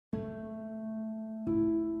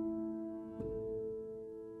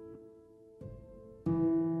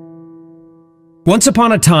Once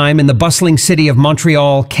upon a time in the bustling city of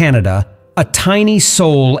Montreal, Canada, a tiny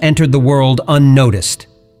soul entered the world unnoticed.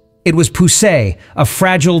 It was Poussey, a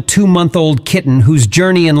fragile 2-month-old kitten whose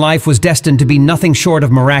journey in life was destined to be nothing short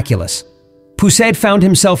of miraculous. Poussey had found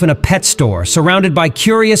himself in a pet store, surrounded by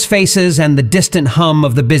curious faces and the distant hum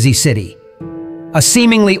of the busy city. A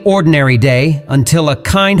seemingly ordinary day, until a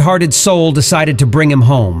kind-hearted soul decided to bring him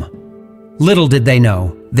home. Little did they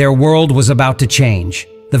know, their world was about to change.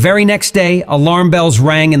 The very next day, alarm bells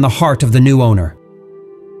rang in the heart of the new owner.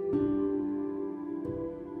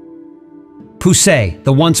 Poussey,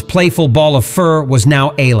 the once playful ball of fur, was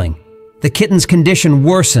now ailing. The kitten's condition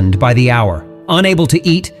worsened by the hour. Unable to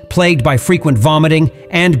eat, plagued by frequent vomiting,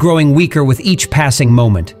 and growing weaker with each passing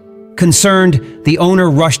moment. Concerned, the owner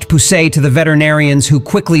rushed Poussey to the veterinarians, who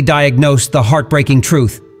quickly diagnosed the heartbreaking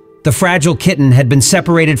truth. The fragile kitten had been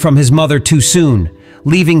separated from his mother too soon,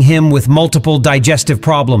 leaving him with multiple digestive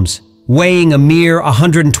problems. Weighing a mere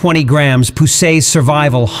 120 grams, Poussey's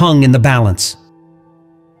survival hung in the balance.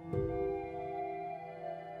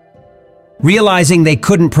 Realizing they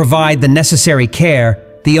couldn't provide the necessary care,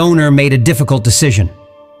 the owner made a difficult decision.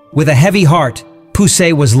 With a heavy heart,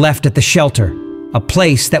 Poussey was left at the shelter, a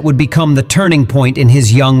place that would become the turning point in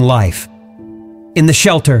his young life. In the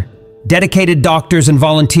shelter, dedicated doctors and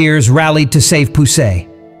volunteers rallied to save Poussey.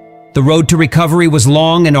 The road to recovery was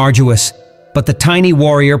long and arduous, but the tiny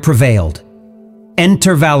warrior prevailed.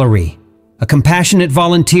 Enter Valerie, a compassionate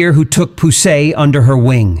volunteer who took Poussey under her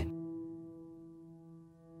wing.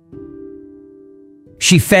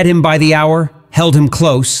 She fed him by the hour, held him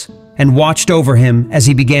close, and watched over him as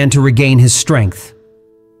he began to regain his strength.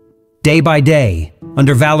 Day by day,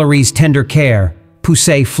 under Valerie's tender care,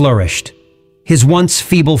 Poussey flourished. His once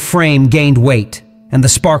feeble frame gained weight, and the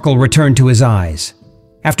sparkle returned to his eyes.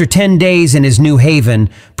 After 10 days in his new haven,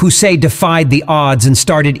 Poussey defied the odds and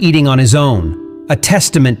started eating on his own, a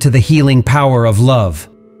testament to the healing power of love.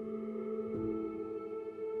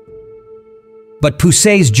 But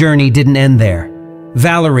Poussey's journey didn't end there.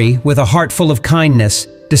 Valerie, with a heart full of kindness,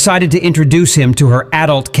 decided to introduce him to her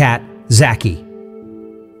adult cat, Zaki.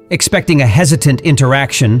 Expecting a hesitant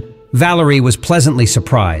interaction, Valerie was pleasantly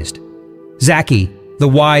surprised. Zaki, the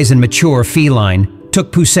wise and mature feline,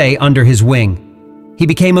 took Poussey under his wing. He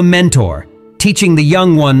became a mentor, teaching the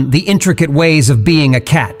young one the intricate ways of being a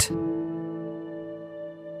cat.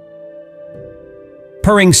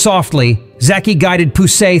 Purring softly, Zaki guided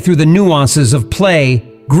Poussey through the nuances of play,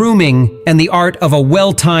 grooming, and the art of a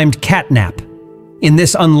well-timed catnap. In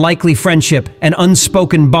this unlikely friendship, an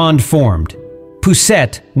unspoken bond formed.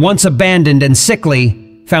 Poussette, once abandoned and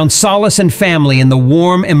sickly, found solace and family in the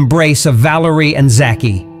warm embrace of Valerie and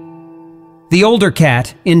Zaki. The older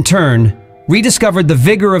cat, in turn, rediscovered the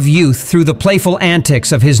vigor of youth through the playful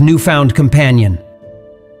antics of his newfound companion.